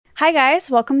Hi guys,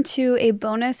 welcome to a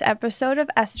bonus episode of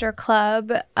Esther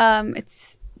Club. I'm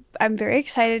very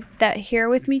excited that here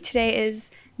with me today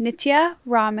is Nitya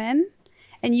Raman,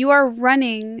 and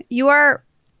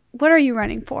what are you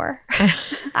running for?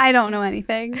 I don't know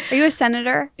anything. Are you a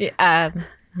senator?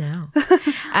 No.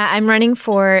 I'm running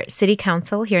for city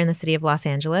council here in the city of Los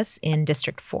Angeles in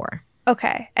District 4.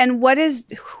 Okay. And what does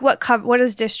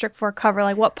District 4 cover?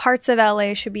 Like, what parts of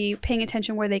LA should be paying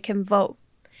attention where they can vote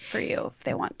for you if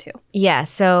they want to? Yeah.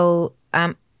 So,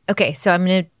 okay. So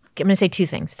I'm gonna say two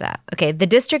things to that. Okay. The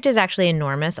district is actually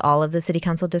enormous. All of the city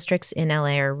council districts in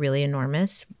LA are really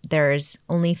enormous. There's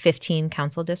only 15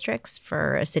 council districts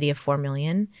for a city of 4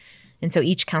 million. And so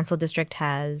each council district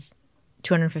has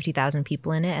 250,000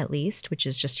 people in it at least, which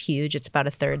is just huge. It's about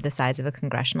a third the size of a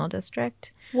congressional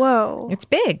district. Whoa. It's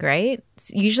big, right?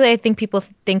 Usually I think people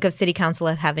think of city council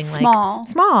as having small,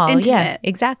 intimate. Yeah, intimate.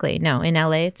 Exactly. No, in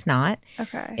LA it's not.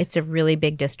 Okay. It's a really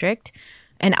big district.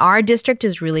 And our district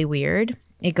is really weird.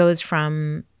 It goes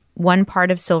from one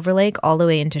part of Silver Lake all the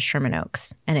way into Sherman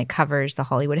Oaks. And it covers the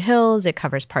Hollywood Hills. It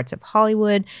covers parts of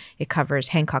Hollywood. It covers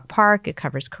Hancock Park. It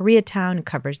covers Koreatown. It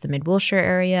covers the Mid-Wilshire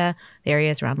area, the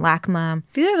areas around LACMA.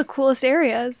 These are the coolest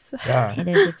areas. Yeah. It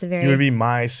is. It's a very... You would be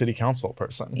my city council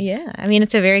person. Yeah. I mean,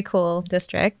 it's a very cool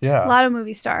district. Yeah. A lot of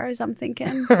movie stars, I'm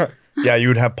thinking. Yeah, you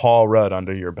would have Paul Rudd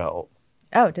under your belt.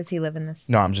 Oh, does he live in this?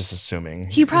 No, I'm just assuming.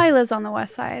 He probably lives on the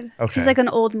west side. Okay. He's like an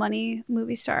old money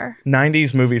movie star.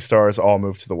 90s movie stars all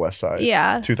moved to the west side.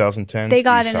 Yeah. 2010s. They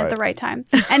got east in side. at the right time.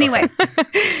 Anyway,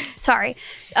 sorry.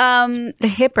 The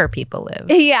hipper people live.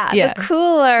 Yeah, Yeah. the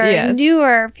cooler, Yes.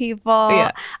 newer people.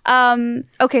 Yeah.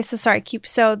 Okay, so sorry.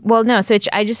 Well, no. So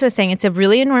I just was saying it's a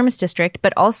really enormous district,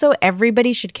 but also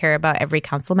everybody should care about every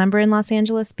council member in Los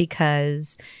Angeles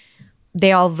because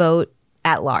they all vote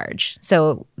at large.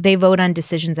 So they vote on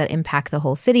decisions that impact the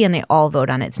whole city and they all vote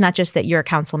on it. It's not just that your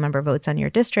council member votes on your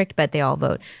district, but they all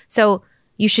vote. So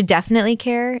you should definitely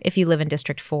care if you live in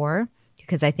District 4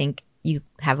 because I think you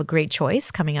have a great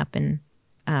choice coming up in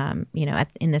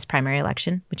in this primary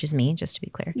election, which is me, just to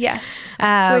be clear. Yes,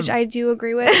 which I do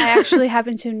agree with. I actually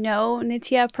happen to know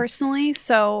Nitya personally,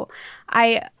 so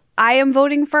I am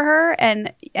voting for her,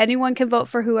 and anyone can vote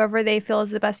for whoever they feel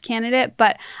is the best candidate.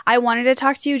 But I wanted to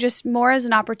talk to you just more as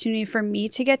an opportunity for me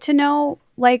to get to know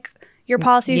your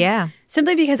policies. Yeah.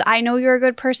 Simply because I know you're a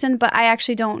good person, but I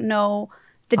actually don't know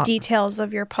the details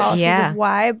of your policies of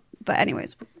why. But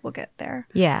anyways, we'll get there.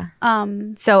 Yeah.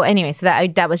 So anyway,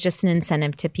 that was just an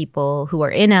incentive to people who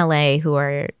are in LA, who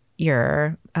are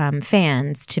your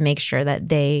fans, to make sure that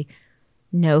they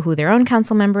know who their own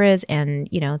council member is and,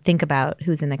 think about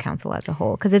who's in the council as a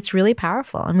whole because it's really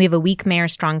powerful. And we have a weak mayor,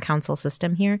 strong council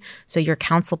system here. So your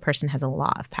council person has a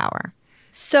lot of power.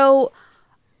 So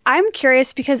I'm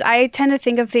curious because I tend to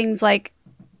think of things like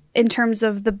in terms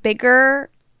of the bigger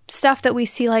stuff that we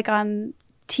see like on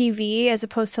TV as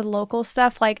opposed to local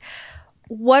stuff. Like,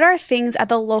 what are things at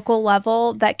the local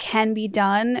level that can be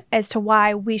done as to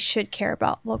why we should care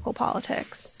about local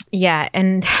politics? Yeah.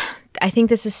 And I think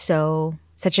this is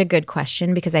such a good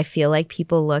question because I feel like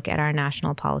people look at our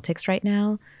national politics right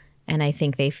now and I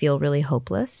think they feel really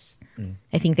hopeless.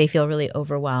 I think they feel really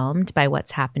overwhelmed by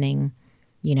what's happening,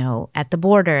 at the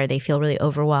border. They feel really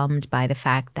overwhelmed by the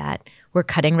fact that we're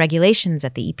cutting regulations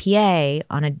at the EPA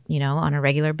on a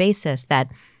regular basis, that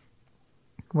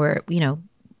we're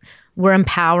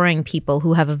empowering people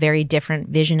who have a very different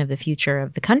vision of the future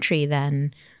of the country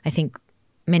than I think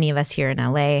many of us here in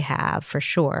LA have, for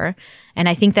sure. And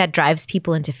I think that drives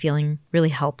people into feeling really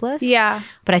helpless. Yeah.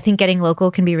 But I think getting local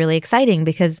can be really exciting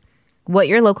because what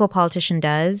your local politician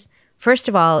does, first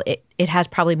of all, it has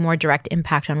probably more direct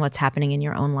impact on what's happening in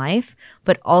your own life,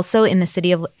 but also in the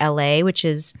city of LA, which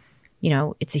is,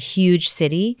 it's a huge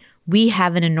city. We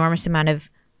have an enormous amount of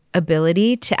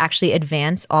ability to actually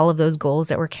advance all of those goals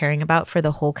that we're caring about for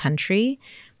the whole country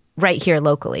right here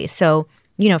locally. So,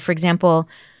 for example,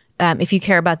 if you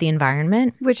care about the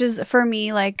environment. Which is, for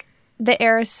me, like, the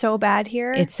air is so bad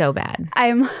here. It's so bad.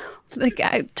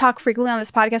 I talk frequently on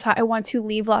this podcast how I want to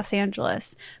leave Los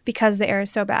Angeles because the air is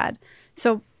so bad.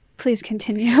 So please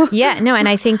continue. Yeah, no, and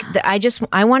I think that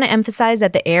I want to emphasize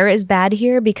that the air is bad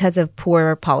here because of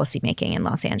poor policymaking in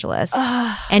Los Angeles.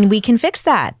 And we can fix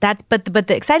that. But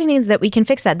the exciting thing is that we can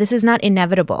fix that. This is not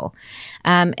inevitable.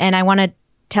 And I want to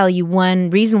tell you one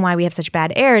reason why we have such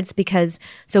bad air. It's because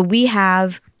we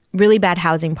have really bad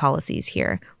housing policies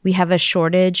here. We have a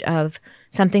shortage of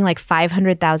something like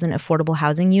 500,000 affordable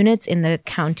housing units in the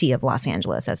county of Los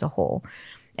Angeles as a whole.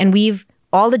 And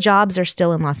all the jobs are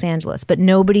still in Los Angeles, but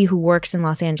nobody who works in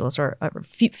Los Angeles, or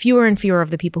fewer and fewer of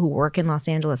the people who work in Los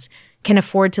Angeles, can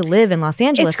afford to live in Los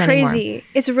Angeles It's anymore. crazy.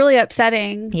 It's really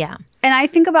upsetting. Yeah. And I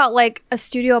think about like a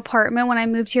studio apartment when I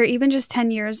moved here, even just 10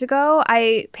 years ago,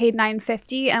 I paid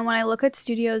 $950. And when I look at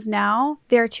studios now,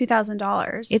 they're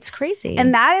 $2,000. It's crazy.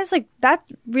 And that is like, that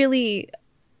really,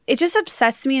 it just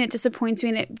upsets me and it disappoints me.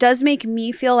 And it does make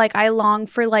me feel like I long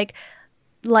for like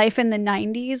life in the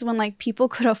 90s when like people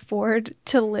could afford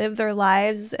to live their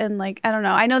lives. And like, I don't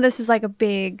know. I know this is like a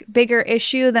bigger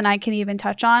issue than I can even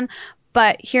touch on.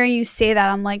 But hearing you say that,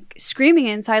 I'm like screaming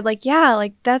inside, like, yeah,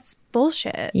 like that's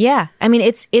bullshit. Yeah. I mean,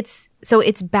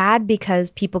 it's bad because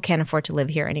people can't afford to live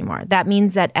here anymore. That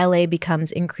means that LA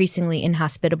becomes increasingly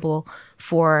inhospitable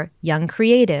for young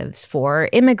creatives, for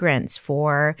immigrants,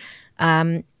 for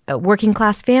working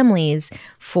class families,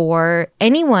 for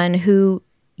anyone who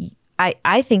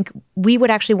I think we would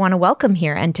actually want to welcome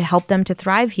here and to help them to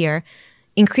thrive here.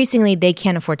 Increasingly, they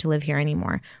can't afford to live here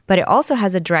anymore. But it also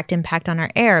has a direct impact on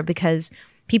our air because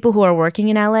people who are working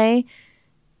in LA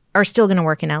are still going to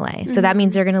work in LA. So that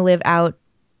means they're going to live out,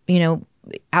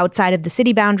 outside of the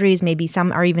city boundaries. Maybe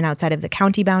some are even outside of the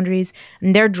county boundaries.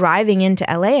 And they're driving into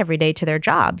LA every day to their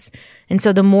jobs. And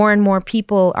so the more and more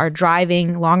people are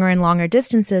driving longer and longer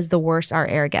distances, the worse our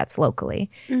air gets locally.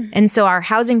 And so our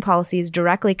housing policy is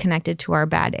directly connected to our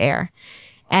bad air.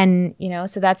 And,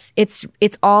 so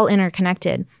it's all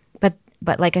interconnected.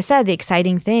 But like I said, the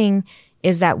exciting thing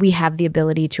is that we have the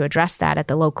ability to address that at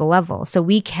the local level. So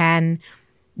we can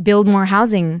build more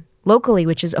housing locally,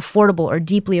 which is affordable or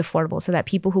deeply affordable so that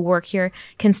people who work here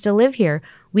can still live here.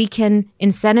 We can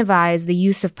incentivize the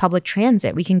use of public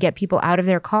transit. We can get people out of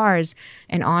their cars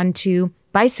and onto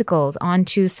bicycles,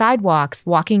 onto sidewalks,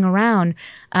 walking around,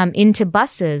 into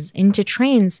buses, into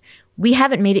trains. We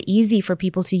haven't made it easy for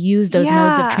people to use those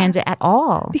modes of transit at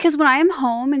all. Because when I'm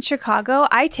home in Chicago,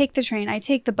 I take the train, I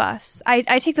take the bus. I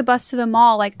take the bus to the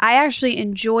mall. Like, I actually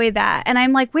enjoy that. And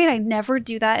I'm like, wait, I never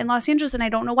do that in Los Angeles, and I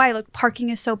don't know why. Like, parking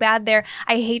is so bad there.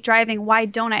 I hate driving. Why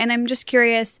don't I? And I'm just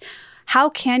curious, how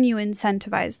can you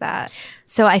incentivize that?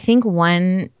 So I think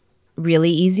one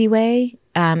really easy way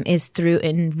is through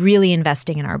really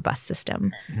investing in our bus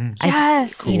system.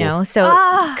 Yes.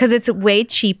 Because it's way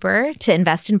cheaper to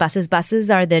invest in buses.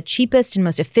 Buses are the cheapest and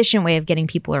most efficient way of getting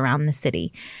people around the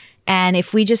city. And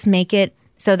if we just make it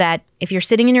so that if you're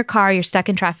sitting in your car, you're stuck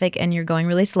in traffic and you're going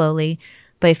really slowly,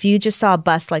 but if you just saw a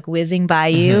bus like whizzing by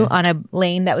you on a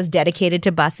lane that was dedicated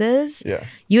to buses,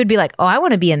 you would be like, oh, I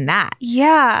want to be in that.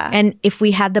 Yeah. And if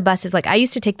we had the buses, like I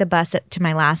used to take the bus to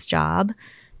my last job,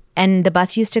 and the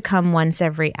bus used to come once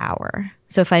every hour.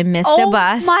 So if I missed a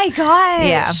bus. Oh my gosh.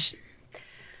 Yeah.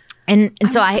 And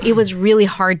so it was really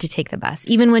hard to take the bus.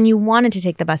 Even when you wanted to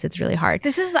take the bus, it's really hard.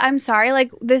 I'm sorry,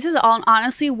 like this is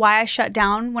honestly why I shut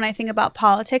down when I think about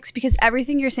politics, because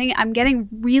everything you're saying, I'm getting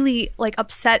really like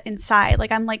upset inside.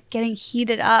 Like I'm like getting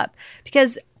heated up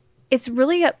because it's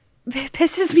really it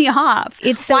pisses me off.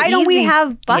 It's so why don't we easy.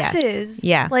 have buses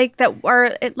Yeah. like that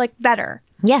are like better?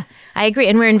 Yeah, I agree.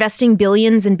 And we're investing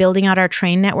billions in building out our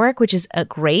train network, which is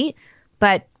great.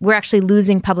 But we're actually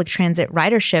losing public transit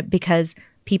ridership because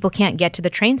people can't get to the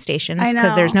train stations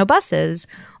because there's no buses,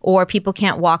 or people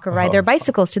can't walk or ride their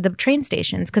bicycles to the train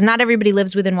stations because not everybody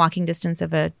lives within walking distance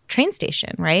of a train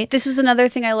station, right? This was another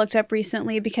thing I looked up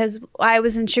recently because I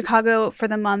was in Chicago for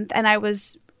the month and I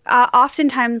was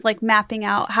oftentimes like mapping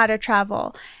out how to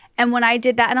travel. And when I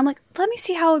did that, and I'm like, let me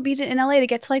see how it would be in LA to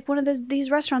get to like one of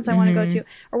these restaurants I want to go to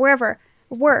or wherever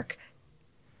work.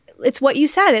 It's what you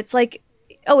said. It's like,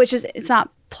 it's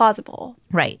not plausible.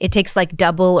 Right. It takes like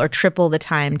double or triple the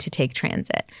time to take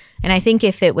transit. And I think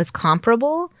if it was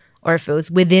comparable or if it was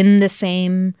within the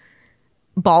same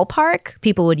ballpark,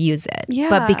 people would use it. Yeah.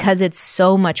 But because it's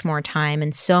so much more time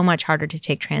and so much harder to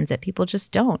take transit, people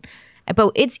just don't.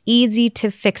 But it's easy to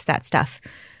fix that stuff.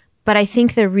 But I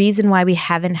think the reason why we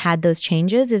haven't had those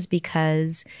changes is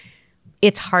because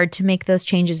it's hard to make those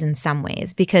changes in some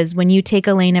ways. Because when you take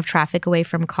a lane of traffic away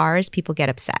from cars, people get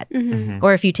upset.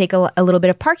 Or if you take a little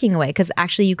bit of parking away, because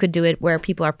actually you could do it where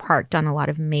people are parked on a lot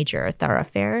of major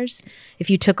thoroughfares. If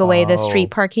you took away the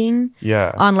street parking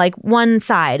on like one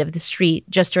side of the street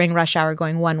just during rush hour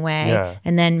going one way,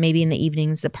 and then maybe in the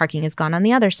evenings the parking is gone on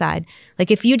the other side.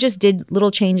 Like if you just did little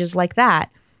changes like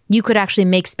that, you could actually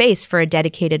make space for a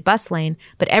dedicated bus lane.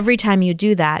 But every time you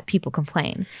do that, people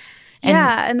complain.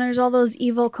 And there's all those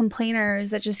evil complainers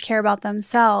that just care about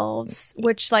themselves,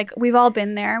 which like we've all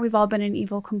been there. We've all been an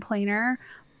evil complainer.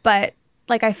 But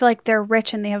like I feel like they're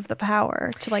rich and they have the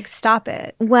power to like stop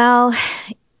it. Well,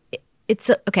 it's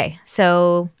okay.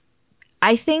 So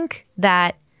I think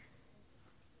that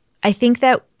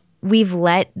we've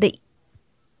let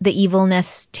the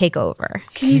evilness take over.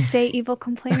 Can you say evil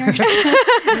complainers?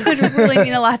 It would really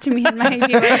mean a lot to me and my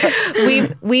viewers.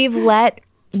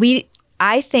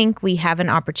 I think we have an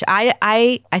opportunity.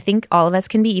 I think all of us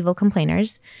can be evil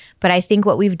complainers, but I think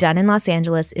what we've done in Los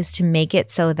Angeles is to make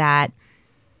it so that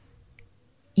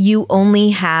you only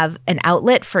have an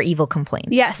outlet for evil complaints.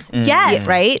 Yes. Yes.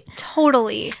 Right?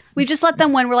 Totally. We just let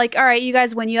them win. We're like, all right, you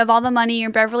guys win. You have all the money. You're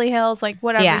in Beverly Hills. Like,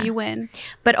 whatever, you win.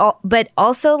 But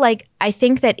also, like, I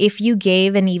think that if you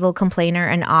gave an evil complainer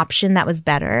an option that was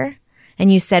better,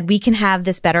 and you said, we can have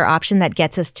this better option that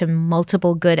gets us to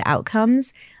multiple good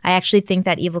outcomes, I actually think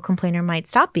that evil complainer might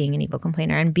stop being an evil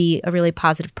complainer and be a really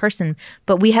positive person.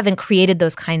 But we haven't created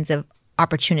those kinds of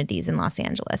opportunities in Los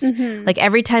Angeles. Mm-hmm. Like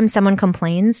every time someone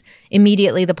complains,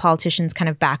 immediately the politicians kind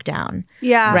of back down.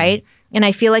 Yeah. Right? And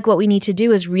I feel like what we need to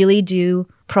do is really do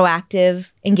proactive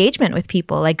engagement with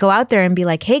people. Like go out there and be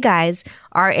like, hey guys,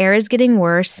 our air is getting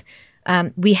worse.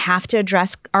 We have to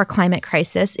address our climate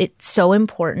crisis. It's so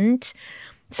important.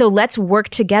 So let's work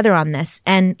together on this.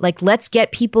 And like, let's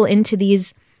get people into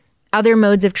these other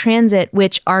modes of transit,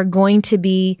 which are going to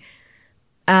be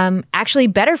actually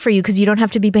better for you because you don't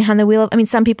have to be behind the wheel. I mean,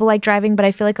 some people like driving, but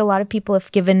I feel like a lot of people,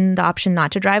 if given the option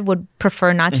not to drive, would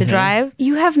prefer not to drive.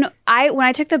 You have when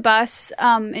I took the bus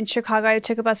in Chicago, I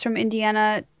took a bus from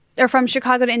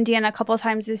Chicago to Indiana a couple of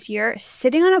times this year.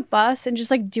 Sitting on a bus and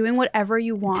just like doing whatever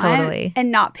you want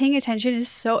and not paying attention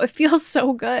it feels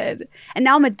so good. And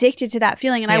now I'm addicted to that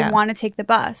feeling and I want to take the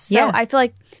bus. So I feel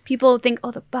like people think,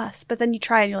 oh, the bus, but then you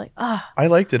try and you're like, oh. I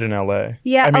liked it in LA.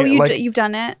 Yeah. I mean, you've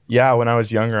done it? Yeah. When I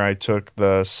was younger, I took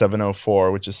the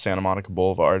 704, which is Santa Monica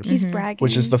Boulevard. He's bragging.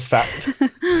 Which is the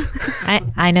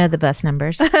I know the bus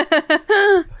numbers.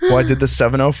 Well, I did the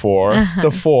 704,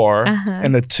 the 4,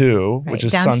 and the 2, which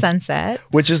is Sunset,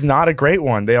 which is not a great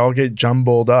one. They all get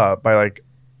jumbled up by like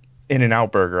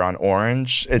In-N-Out Burger on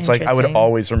Orange. It's like I would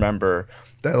always remember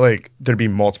that like there'd be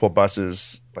multiple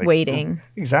buses like, waiting.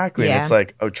 Exactly. Yeah. And it's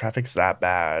like, oh, traffic's that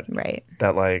bad. Right.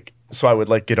 That like, so I would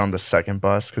like get on the second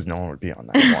bus because no one would be on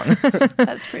that one.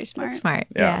 That's pretty smart. That's smart.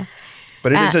 Yeah.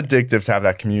 But it is addictive to have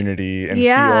that community and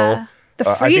feel...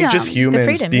 I think just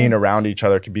humans being around each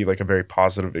other could be like a very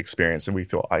positive experience, and we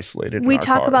feel isolated. We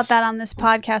talk about that on this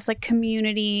podcast, like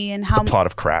community and how the plot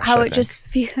of Crash. How it just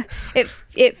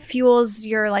it fuels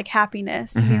your like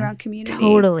happiness to be around community.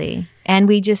 Totally, and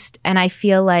I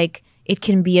feel like it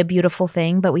can be a beautiful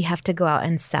thing, but we have to go out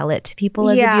and sell it to people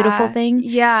as a beautiful thing.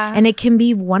 Yeah, and it can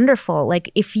be wonderful.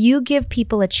 Like if you give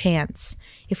people a chance,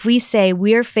 if we say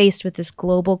we're faced with this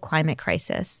global climate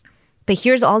crisis. But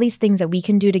here's all these things that we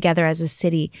can do together as a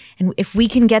city. And if we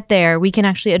can get there, we can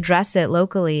actually address it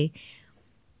locally.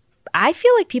 I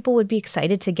feel like people would be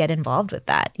excited to get involved with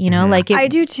that. You know, like I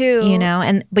do too. You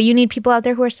know, but you need people out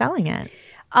there who are selling it.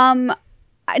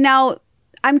 Now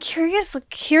I'm curious,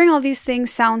 like hearing all these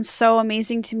things sounds so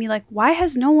amazing to me. Like, why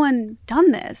has no one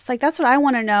done this? Like, that's what I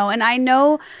want to know. And I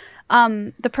know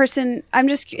the person,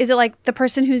 is it like the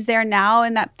person who's there now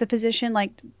in the position,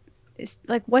 like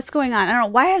what's going on? I don't know.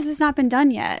 Why has this not been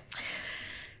done yet?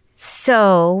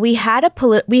 So we have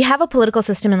a political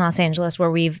system in Los Angeles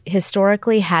where we've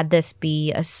historically had this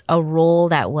be a role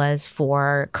that was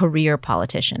for career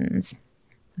politicians.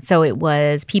 So it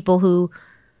was people who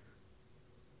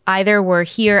either were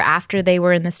here after they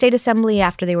were in the state assembly,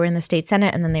 after they were in the state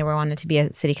senate, and then they wanted to be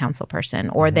a city council person.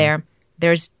 Or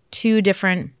there's two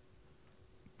different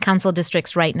council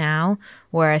districts right now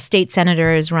where a state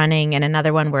senator is running and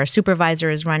another one where a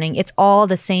supervisor is running. It's all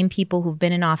the same people who've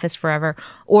been in office forever.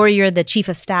 Or you're the chief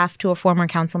of staff to a former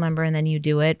council member and then you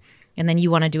do it. And then you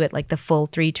want to do it like the full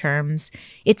 3 terms.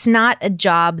 It's not a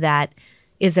job that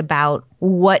is about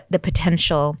what the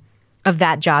potential of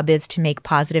that job is to make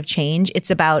positive change.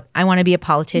 It's about, I want to be a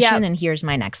politician and here's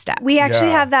my next step. We actually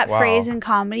have that phrase in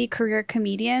comedy, career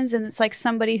comedians, and it's like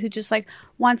somebody who just like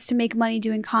wants to make money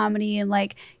doing comedy and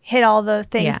like hit all the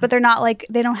things, but they're not like,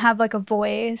 they don't have like a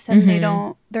voice and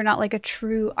they're not like a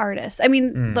true artist. I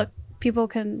mean, look, people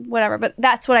can whatever, but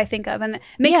that's what I think of. And it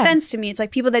makes sense to me. It's like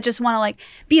people that just want to like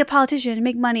be a politician and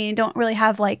make money and don't really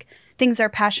have like things they're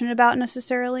passionate about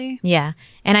necessarily. Yeah.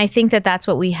 And I think that that's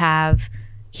what we have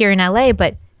here in LA,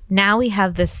 but now we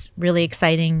have this really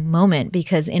exciting moment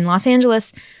because in Los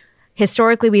Angeles,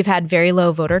 historically, we've had very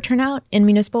low voter turnout in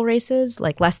municipal races,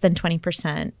 like less than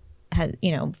 20%,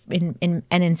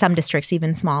 in some districts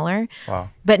even smaller. Wow.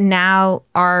 But now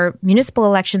our municipal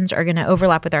elections are going to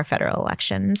overlap with our federal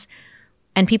elections.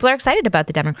 And people are excited about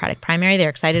the Democratic primary. They're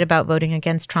excited about voting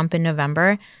against Trump in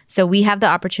November. So we have the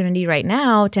opportunity right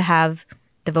now to have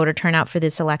the voter turnout for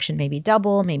this election maybe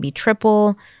double, maybe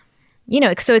triple.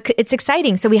 so it's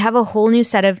exciting. So we have a whole new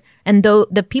set of, and though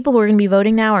the people who are going to be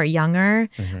voting now are younger,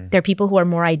 they're people who are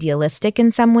more idealistic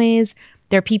in some ways.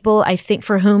 They're people, I think,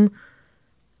 for whom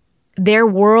their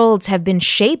worlds have been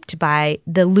shaped by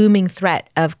the looming threat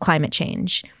of climate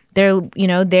change.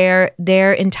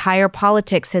 Their entire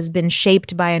politics has been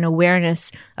shaped by an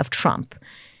awareness of Trump.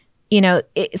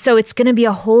 So it's going to be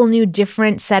a whole new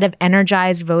different set of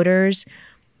energized voters,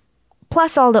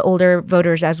 plus all the older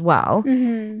voters as well.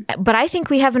 But I think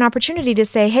we have an opportunity to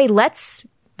say, hey, let's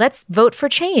vote for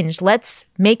change. Let's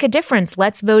make a difference.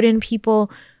 Let's vote in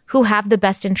people who have the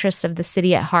best interests of the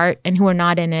city at heart and who are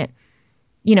not in it,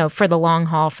 for the long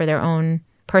haul, for their own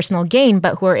personal gain,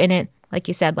 but who are in it, like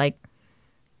you said, like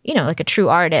a true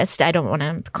artist. I don't want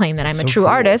to claim that I'm a true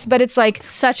artist, but it's like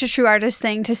such a true artist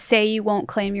thing to say you won't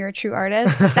claim you're a true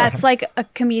artist. That's like a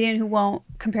comedian who won't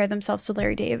compare themselves to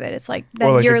Larry David. It's like that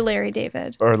like you're Larry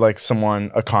David. Or like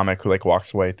a comic who like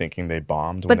walks away thinking they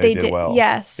bombed when they did well.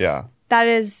 Yes. Yeah. That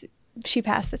is, she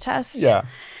passed the test. Yeah.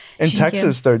 In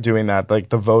Texas, they're doing that. Like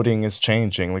the voting is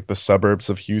changing. Like the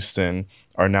suburbs of Houston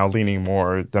are now leaning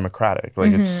more Democratic.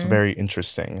 Like it's very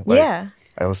interesting. Like,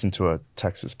 I listened to a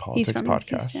Texas politics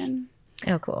podcast. Houston.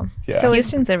 Oh, cool. Yeah. So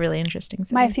Houston's a really interesting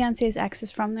city. My fiance's ex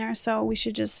is from there, so we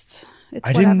should just.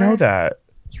 I didn't know that.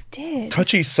 You did.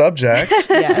 Touchy subject.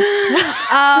 Yes.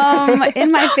 In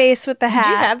my face with the hat. Did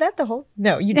you have that the whole?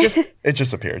 No, you just. It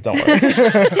just appeared. Don't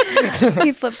worry.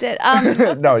 He flipped it.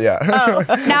 No, yeah.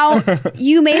 Now,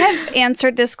 you may have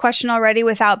answered this question already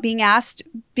without being asked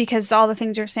because all the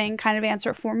things you're saying kind of answer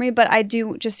it for me, but I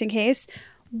do just in case.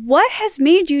 What has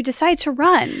made you decide to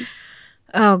run?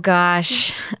 Oh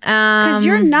gosh, because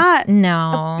you're not.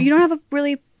 No, you don't have a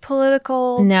really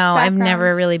political. No, background, I've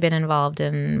never really been involved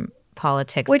in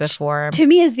politics before. To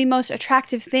me, is the most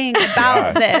attractive thing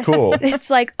about this. It's cool. It's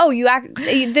like, oh,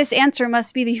 this answer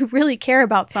must be that you really care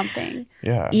about something.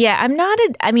 Yeah. Yeah, I'm not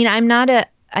a.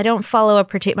 I don't follow a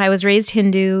particular. I was raised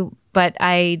Hindu, but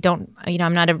I don't.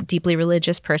 I'm not a deeply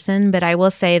religious person. But I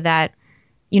will say that.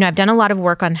 I've done a lot of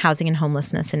work on housing and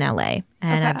homelessness in LA,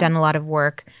 and I've done a lot of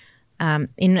work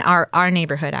in our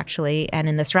neighborhood, actually, and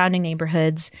in the surrounding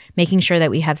neighborhoods, making sure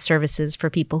that we have services for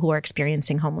people who are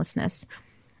experiencing homelessness.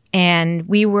 And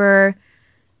we were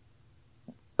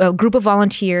a group of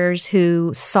volunteers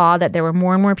who saw that there were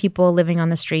more and more people living on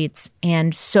the streets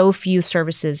and so few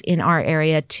services in our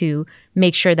area to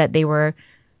make sure that they were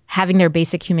having their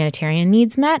basic humanitarian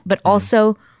needs met, but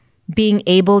also being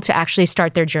able to actually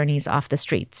start their journeys off the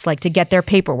streets, like to get their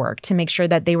paperwork, to make sure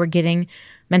that they were getting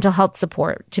mental health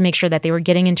support, to make sure that they were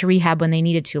getting into rehab when they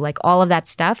needed to. Like all of that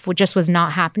stuff just was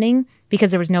not happening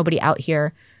because there was nobody out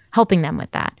here helping them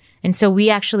with that. And so we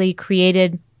actually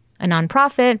created a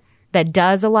nonprofit that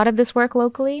does a lot of this work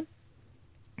locally.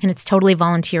 And it's totally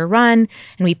volunteer run.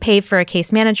 And we pay for a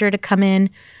case manager to come in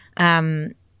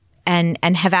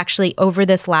and have actually, over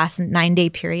this last 9-day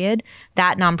period,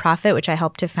 that nonprofit, which I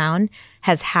helped to found,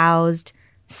 has housed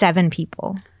 7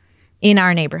 people in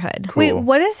our neighborhood. Cool. Wait,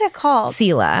 what is it called?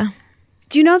 Sela.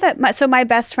 Do you know that? My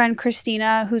best friend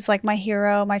Christina, who's like my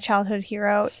hero, my childhood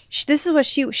hero, this is what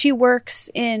she works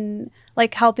in,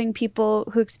 like helping people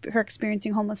who are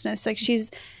experiencing homelessness. Like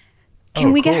she's.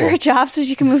 Can we get her a job so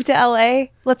she can move to LA?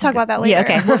 Let's talk about that later. Yeah,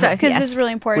 okay. We'll talk. Because this is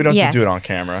really important. We don't have to do it on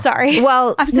camera. Sorry.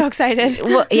 Well, I'm so excited.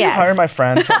 Well, Can you hire my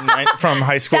friend from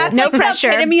high school? That's no like pressure.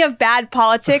 The epitome of bad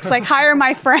politics. Like hire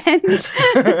my friend.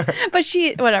 But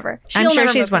whatever. I'm sure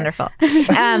she's wonderful.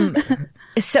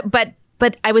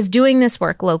 But I was doing this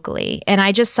work locally, and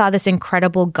I just saw this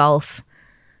incredible gulf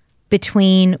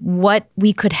between what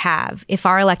we could have if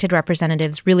our elected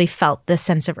representatives really felt this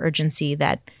sense of urgency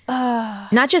that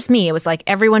not just me, it was like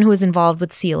everyone who was involved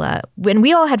with Sela. When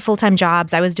we all had full-time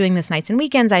jobs, I was doing this nights and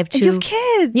weekends. I have 2 you have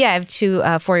kids. Yeah, I have 2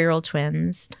 4-year-old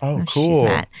twins. Oh, cool. She's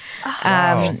Matt.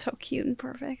 Wow. So cute and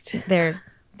perfect.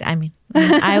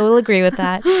 I will agree with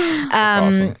that.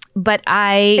 That's awesome. But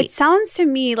It sounds to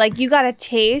me like you got a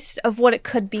taste of what it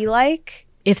could be like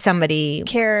if somebody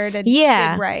cared and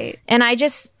Yeah. did right. And I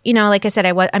just, like I said,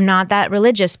 I'm not that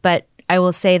religious, but I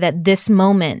will say that this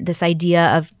moment, this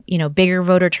idea of, bigger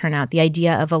voter turnout, the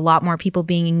idea of a lot more people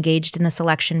being engaged in this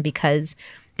election because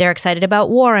they're excited about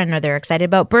Warren or they're excited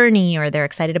about Bernie or they're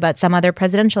excited about some other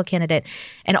presidential candidate,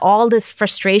 and all this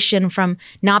frustration from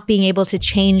not being able to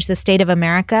change the state of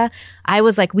America, I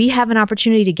was like, we have an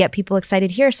opportunity to get people excited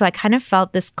here. So I kind of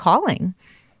felt this calling,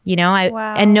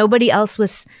 Wow. And nobody else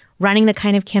was running the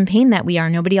kind of campaign that we are.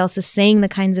 Nobody else is saying the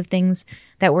kinds of things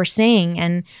that we're saying.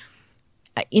 And,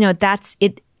 that's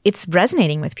it. It's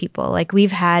resonating with people. Like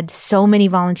we've had so many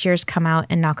volunteers come out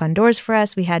and knock on doors for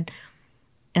us. We had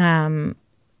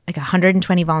like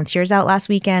 120 volunteers out last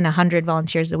weekend, 100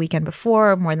 volunteers the weekend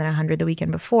before, more than 100 the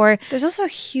weekend before. There's also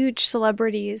huge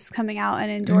celebrities coming out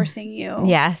and endorsing you.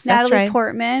 Yes, Natalie that's right.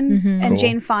 Portman and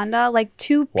Jane Fonda, like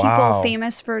two people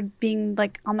famous for being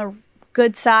like on the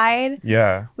good side.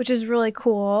 Yeah. Which is really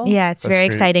cool. Yeah, it's very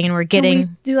exciting, and we're getting... Can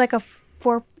we do like a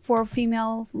four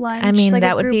female lunch? I mean, like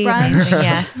that would be amazing,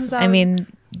 yes. I mean,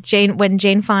 when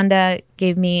Jane Fonda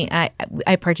gave me...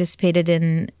 I participated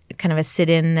in kind of a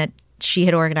sit-in that she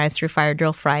had organized through Fire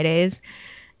Drill Fridays.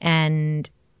 And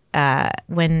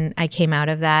when I came out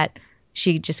of that,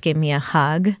 she just gave me a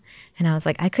hug. And I was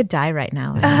like, I could die right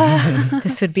now.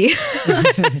 This would be...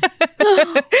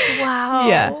 Wow.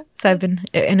 Yeah. So I've been...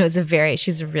 And it was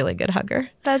she's a really good hugger.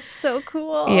 That's so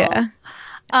cool. Yeah.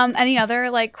 Any other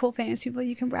like cool famous people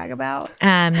you can brag about?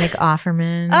 Nick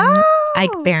Offerman,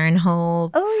 Ike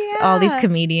Barinholtz, all these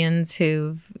comedians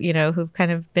who've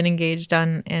kind of been engaged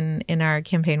in our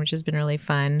campaign, which has been really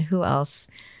fun. Who else?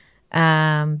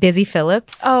 Busy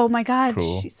Phillips. Oh my God,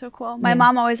 she's so cool. My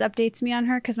mom always updates me on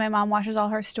her because my mom watches all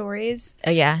her stories.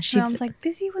 Oh yeah, my mom's like,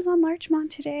 Busy was on Larchmont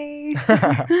today.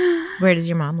 Where does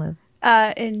your mom live?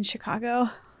 In Chicago.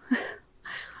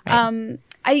 Right.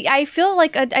 I feel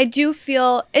like I do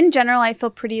feel in general I feel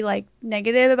pretty like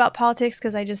negative about politics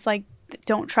because I just like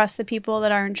don't trust the people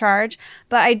that are in charge,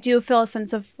 but I do feel a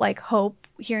sense of like hope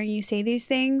hearing you say these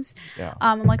things. Yeah.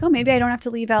 I'm like, oh, maybe I don't have to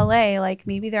leave LA. Like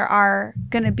maybe there are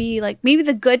gonna be like maybe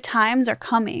the good times are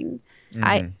coming.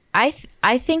 Mm-hmm.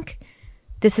 I think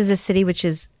this is a city which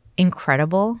is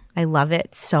incredible. I love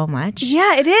it so much.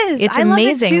 Yeah, it is. It's I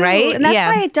amazing, love it too. right? And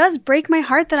that's why it does break my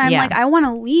heart that I'm like, I want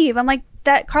to leave. I'm like,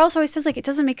 that Carlos always says like it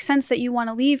doesn't make sense that you want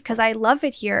to leave because I love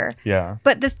it here. Yeah.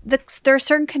 But there are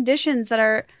certain conditions that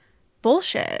are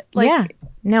bullshit. Like, yeah.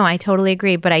 No, I totally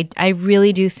agree. But I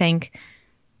really do think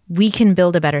we can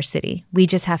build a better city. We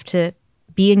just have to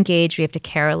be engaged. We have to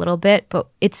care a little bit, but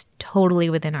it's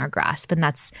totally within our grasp. And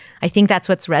I think that's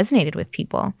what's resonated with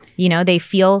people. You know, they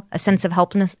feel a sense of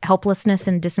helplessness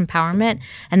and disempowerment.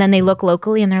 And then they look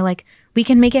locally and they're like, we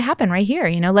can make it happen right here.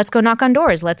 You know, let's go knock on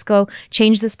doors. Let's go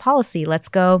change this policy. Let's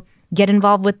go get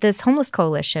involved with this homeless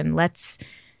coalition. Let's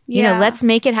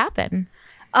make it happen.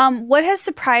 What has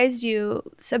surprised you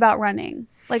about running?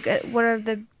 Like, what are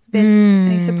been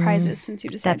any surprises since you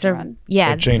decided to run?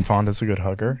 Yeah. Like Jane Fonda's a good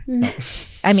hugger.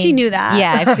 I mean, she knew that.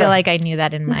 Yeah, I feel like I knew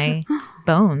that in my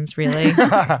bones, really. You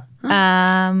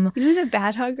know who's a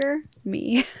bad hugger?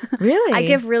 Me. Really? I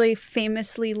give really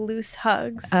famously loose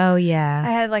hugs. Oh, yeah.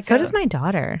 I had like so does my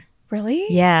daughter.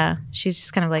 Really? Yeah. She's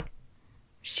just kind of like...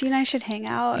 She and I should hang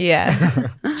out. Yeah.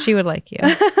 She would like you.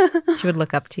 She would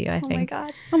look up to you, I think.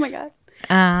 Oh my God.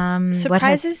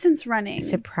 Surprises since running.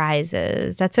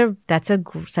 Surprises. That's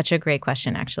such a great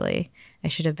question, actually. I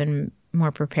should have been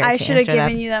more prepared. I should have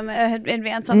given you them in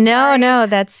advance. No,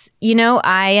 that's,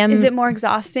 I am. Is it more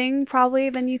exhausting probably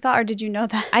than you thought, or did you know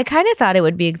that? I kind of thought it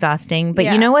would be exhausting, but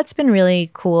you know what's been really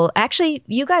cool? Actually,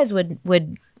 you guys would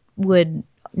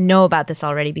know about this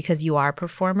already because you are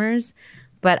performers.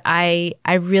 But I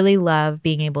really love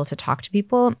being able to talk to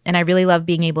people, and I really love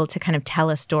being able to kind of tell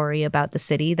a story about the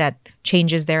city that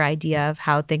changes their idea of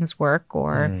how things work,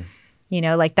 or,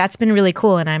 like that's been really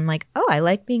cool. And I'm like, oh, I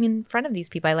like being in front of these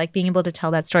people. I like being able to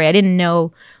tell that story. I didn't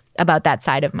know about that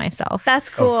side of myself. That's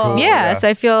cool. Oh, cool. Yeah, so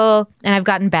I feel, and I've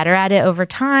gotten better at it over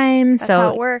time. That's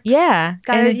how it works. Yeah.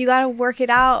 You got to work it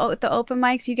out with the open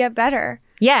mics. You get better.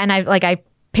 Yeah, and I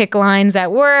pick lines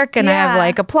at work and I have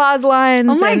like applause lines.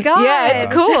 Oh my God. Yeah, it's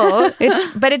cool.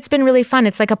 But it's been really fun.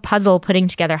 It's like a puzzle putting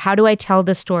together. How do I tell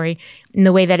the story in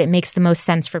the way that it makes the most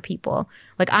sense for people?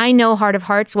 Like I know heart of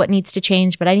hearts what needs to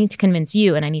change, but I need to convince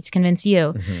you and I need to convince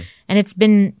you. Mm-hmm. And it's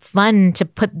been fun to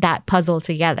put that puzzle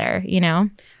together,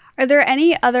 Are there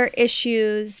any other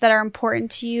issues that are important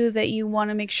to you that you want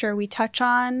to make sure we touch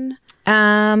on?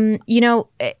 My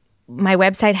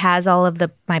website has all of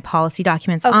my policy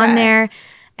documents on there.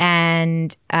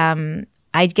 And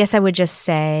I guess I would just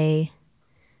say,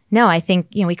 no, I think,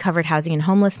 we covered housing and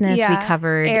homelessness. We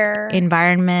covered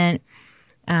environment.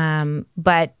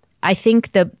 But I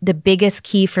think the biggest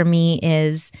key for me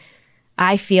is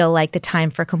I feel like the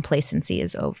time for complacency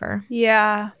is over.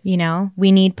 Yeah.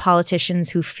 We need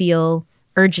politicians who feel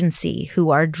urgency,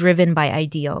 who are driven by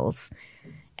ideals.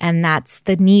 And that's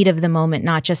the need of the moment,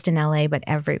 not just in LA, but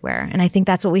everywhere. And I think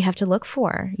that's what we have to look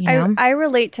for. I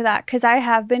relate to that because I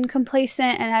have been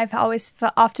complacent and I've always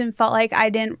often felt like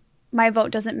my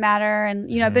vote doesn't matter.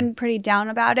 And, I've been pretty down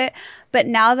about it. But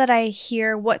now that I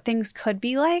hear what things could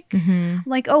be like, I'm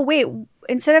like, oh, wait,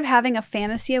 instead of having a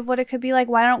fantasy of what it could be like,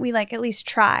 why don't we at least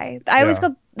try? I always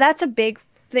go, that's a big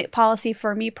policy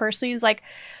for me personally is like,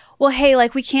 well, hey,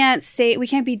 like we can't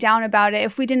be down about it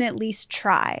if we didn't at least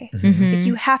try. Like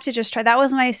you have to just try. That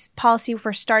was my policy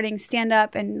for starting stand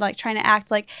up and like trying to act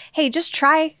like, hey, just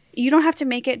try. You don't have to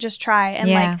make it, just try.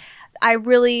 And like I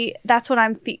really, that's what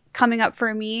I'm coming up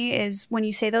for me is when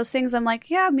you say those things, I'm like,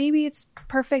 yeah, maybe it's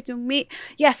perfect. And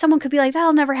someone could be like,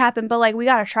 that'll never happen. But like, we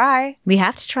got to try. We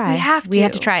have to try. We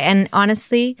have to try. And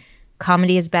honestly,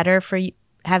 comedy is better for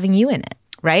having you in it.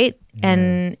 Right.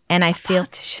 And I feel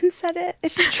politician said it.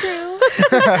 It's true.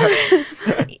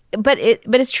 but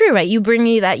it's true, right? You bring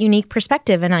me that unique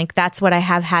perspective. And like, that's what I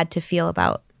have had to feel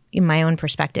about in my own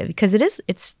perspective, because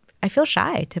I feel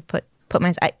shy to put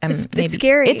my, it's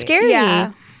scary. It's scary.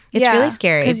 Yeah. It's really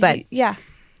scary. But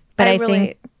but I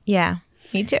think,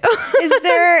 me too.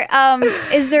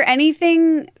 Is there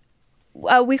anything,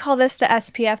 we call this the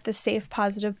SPF, the safe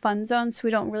positive fun zone. So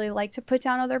we don't really like to put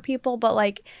down other people, but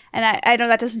like, and I know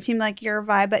that doesn't seem like your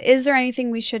vibe, but is there anything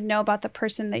we should know about the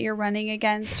person that you're running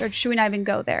against, or should we not even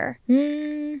go there?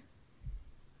 You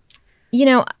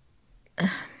know,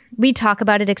 we talk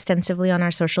about it extensively on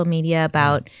our social media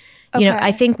about, you know,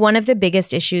 I think one of the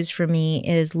biggest issues for me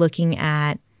is looking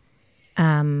at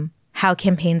how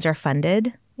campaigns are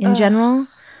funded in general.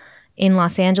 In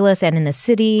Los Angeles and in the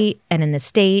city and in the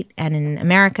state and in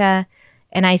America.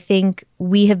 And I think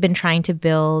we have been trying to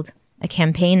build a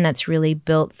campaign that's really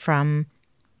built from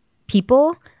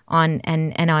people on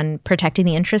protecting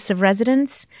the interests of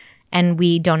residents. And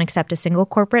we don't accept a single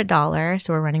corporate dollar.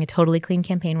 So we're running a totally clean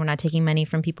campaign. We're not taking money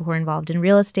from people who are involved in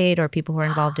real estate or people who are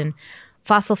involved in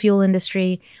fossil fuel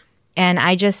industry. And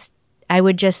I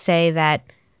would just say that,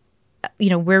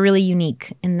 you know, we're really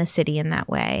unique in the city in that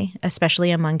way, especially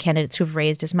among candidates who've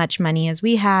raised as much money as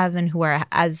we have and who are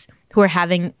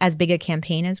having as big a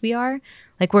campaign as we are.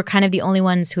 Like, we're kind of the only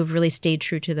ones who've really stayed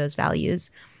true to those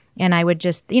values. And I would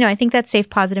just, you know, I think that's safe,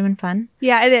 positive, and fun.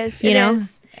 Yeah, it is. You know,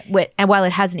 and while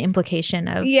it has an implication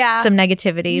of some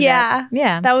negativity.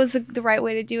 That was the right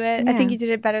way to do it. I think you did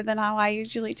it better than how I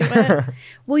usually do it.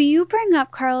 Will you bring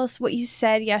up, Carlos, what you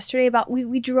said yesterday about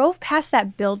we drove past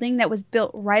that building that was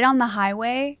built right on the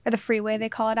highway, or the freeway they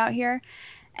call it out here,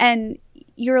 and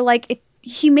you're like,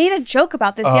 he made a joke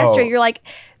about this yesterday. You're like,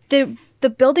 the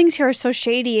buildings here are so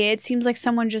shady. It seems like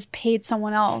someone just paid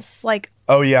someone else. Like,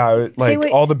 oh yeah, like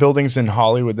all the buildings in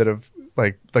Hollywood that have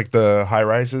like the high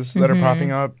rises that are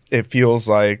popping up. It feels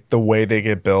like the way they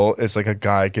get built is like a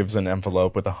guy gives an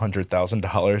envelope with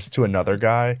 $100,000 to another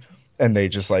guy, and they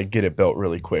just like get it built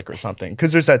really quick or something.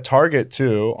 Because there's that Target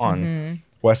too on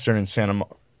Western and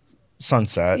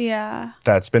Sunset. Yeah,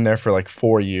 that's been there for like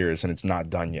 4 years and it's not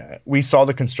done yet. We saw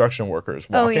the construction workers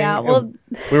walking. Oh yeah, well,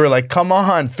 we were like, "Come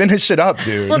on, finish it up,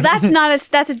 dude." Well,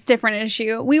 that's a different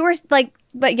issue. We were like,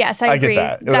 but yes, I agree.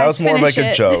 Get that. That was more like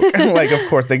a joke. Like, of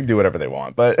course, they can do whatever they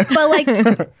want, but like,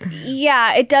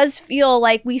 yeah, it does feel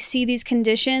like we see these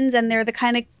conditions, and they're the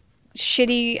kind of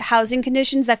shitty housing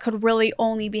conditions that could really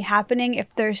only be happening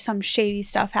if there's some shady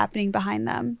stuff happening behind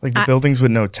them. Like the buildings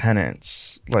with no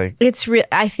tenants. Like, it's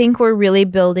I think we're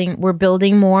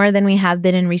building more than we have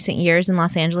been in recent years in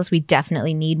Los Angeles. We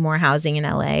definitely need more housing in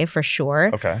LA for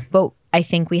sure. Okay. But I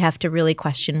think we have to really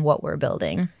question what we're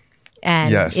building.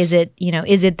 And is it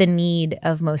the need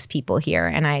of most people here?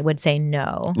 And I would say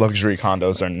no. Luxury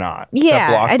condos are not.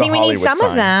 Yeah, I think we need some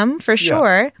of them for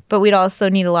sure, but we'd also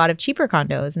need a lot of cheaper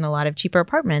condos and a lot of cheaper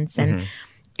apartments.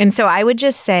 And so I would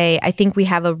just say, I think we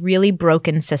have a really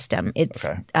broken system. It's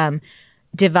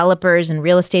developers and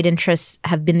real estate interests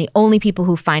have been the only people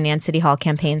who finance City Hall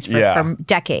campaigns for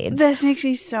decades. This makes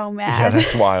me so mad. Yeah,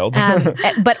 that's wild.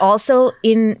 But also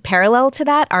in parallel to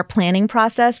that, our planning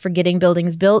process for getting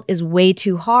buildings built is way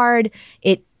too hard.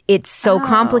 It's so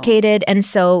complicated. And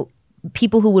so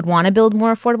people who would want to build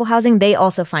more affordable housing, they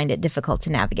also find it difficult to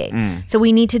navigate. So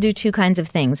we need to do two kinds of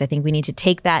things. I think we need to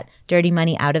take that dirty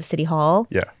money out of City Hall.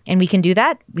 Yeah. And we can do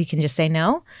that. We can just say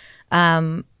no.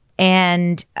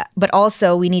 But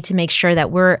also we need to make sure that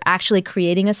we're actually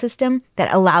creating a system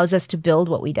that allows us to build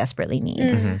what we desperately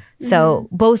need. So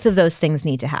both of those things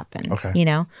need to happen. Okay. You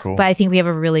know? Cool. But I think we have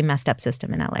a really messed up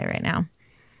system in LA right now.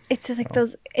 It's just like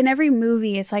those in every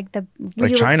movie. It's like the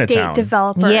real Chinatown. estate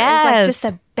developer is like just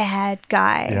a bad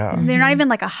guy. Yeah. They're not even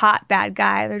like a hot bad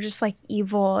guy. They're just like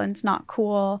evil and it's not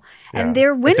cool. And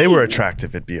they're winning. If they were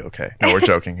attractive, it'd be okay. No, we're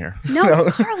joking here.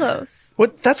 No, Carlos.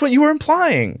 What? That's what you were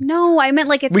implying. No, I meant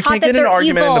like it's hot that they're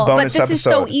evil, but this is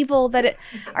so evil that it.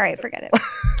 All right, forget it.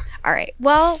 All right.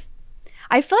 Well,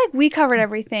 I feel like we covered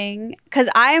everything because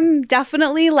I'm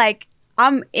definitely like.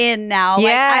 I'm in now.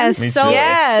 Yes. Like, I'm so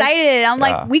excited. I'm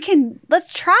like,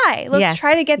 let's try. Let's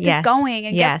try to get this going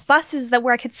and get buses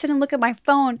where I could sit and look at my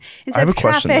phone instead of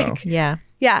traffic. I have a question, though. Yeah.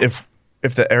 Yeah. If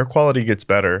if the air quality gets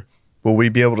better, will we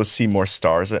be able to see more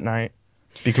stars at night?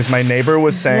 Because my neighbor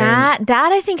was saying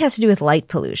that I think has to do with light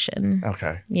pollution.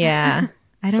 Okay. Yeah.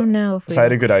 I don't know. If I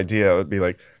had a good idea. It would be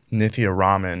like Nithya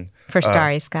Raman. For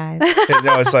starry skies.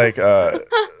 No, it's like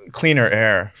cleaner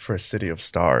air for a city of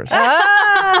stars.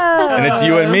 Oh. And it's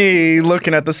you and me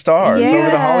looking at the stars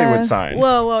over the Hollywood sign.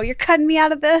 Whoa, you're cutting me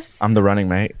out of this. I'm the running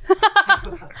mate.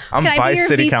 I'm vice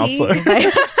city councilor.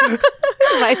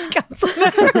 Vice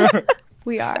councilor.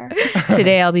 We are.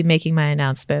 Today I'll be making my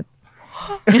announcement.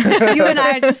 You and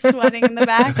I are just sweating in the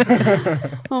back.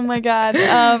 Oh my God.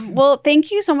 Well,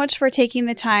 thank you so much for taking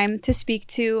the time to speak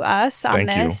to us on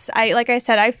this. Like I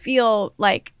said, I feel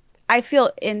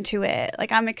into it.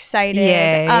 Like I'm excited.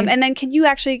 Yay. And then can you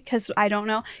actually, because I don't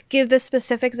know, give the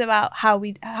specifics about how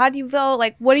do you vote?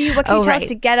 Like what can you tell us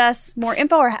to get us more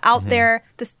info or out there?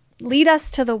 Lead us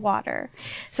to the water.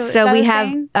 So we have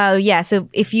so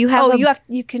if you have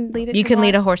you can lead it you to can water?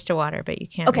 lead a horse to water, but you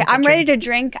can't. Okay, I'm ready to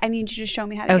drink. I need you to show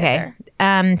me how to get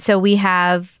there. So we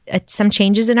have some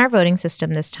changes in our voting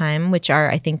system this time, which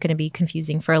are I think going to be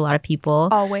confusing for a lot of people.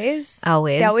 Always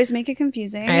they always make it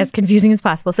confusing. As confusing as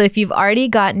possible. So if you've already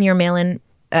gotten your mail-in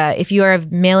if you are a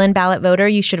mail-in ballot voter,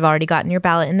 you should have already gotten your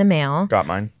ballot in the mail. Got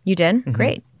mine. You did? Mm-hmm.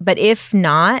 Great. But if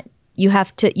not, you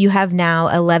have now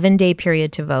 11-day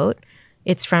period to vote.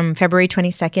 It's from February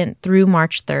 22nd through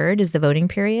March 3rd is the voting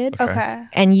period. Okay.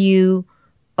 And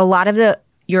a lot of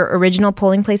your original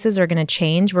polling places are going to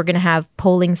change. We're going to have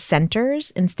polling centers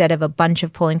instead of a bunch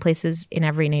of polling places in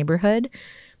every neighborhood.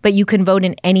 But you can vote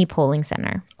in any polling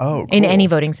center. Oh, cool. In any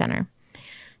voting center.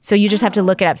 So you just have to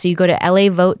look it up. So you go to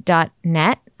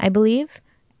lavote.net, I believe,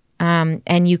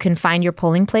 and you can find your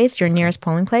polling place, your nearest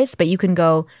polling place. But you can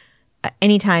go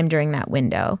anytime during that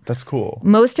window. That's cool.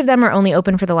 Most of them are only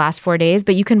open for the last 4 days,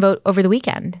 but you can vote over the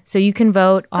weekend. So you can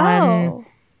vote on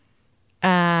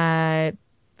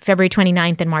February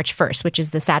 29th and March 1st, which is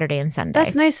the Saturday and Sunday.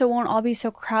 That's nice. So it won't all be so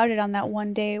crowded on that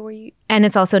one day where you... And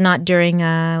it's also not during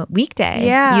a weekday.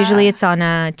 Yeah. Usually it's on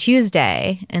a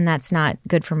Tuesday, and that's not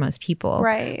good for most people.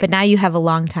 Right. But now you have a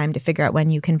long time to figure out when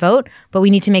you can vote, but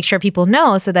we need to make sure people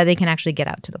know so that they can actually get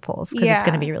out to the polls because it's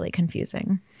going to be really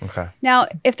confusing. Okay. Now,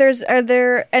 are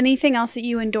there anything else that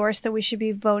you endorse that we should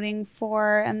be voting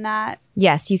for and that?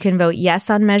 Yes, you can vote yes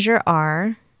on Measure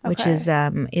R. Which is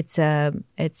it's a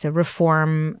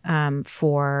reform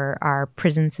for our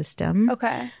prison system.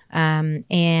 Okay.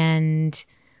 And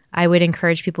I would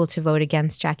encourage people to vote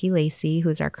against Jackie Lacey,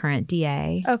 who's our current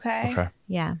DA. Okay.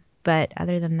 Yeah. But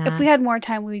other than that, if we had more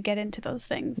time, we would get into those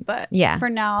things. But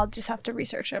for now, I'll just have to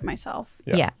research it myself.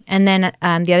 Yeah. And then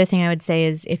the other thing I would say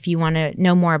is if you want to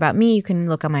know more about me, you can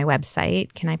look on my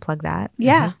website. Can I plug that?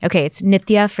 Yeah. Mm-hmm. Okay. It's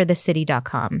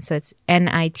nithyaforthecity.com. So it's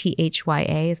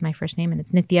NITHYA is my first name, and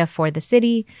it's Nithya for the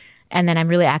City. And then I'm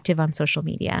really active on social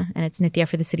media, and it's Nithya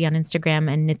for the City on Instagram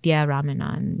and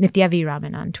Nithya V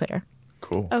Raman on Twitter.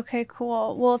 Cool. Okay,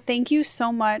 cool. Well, thank you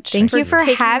so much. Thank you for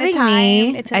having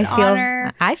me. It's an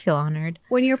honor. I feel honored.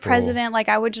 When you're president,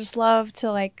 I would just love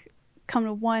to come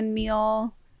to one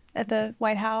meal at the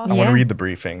White House. I want to read the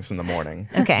briefings in the morning.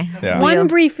 Okay. Yeah. One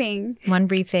briefing.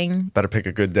 Better pick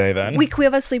a good day then. We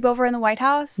have a sleepover in the White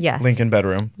House? Yes. Lincoln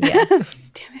bedroom. Yes.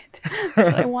 Damn it.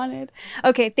 That's what I wanted.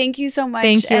 Okay, thank you so much.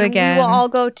 Thank you again. We will all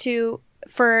go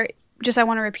I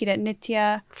want to repeat it,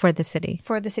 Nithya for the City.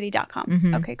 For the city.com.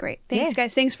 Mm-hmm. Okay, great. Thanks,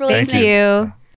 guys. Thanks for listening. Thank you.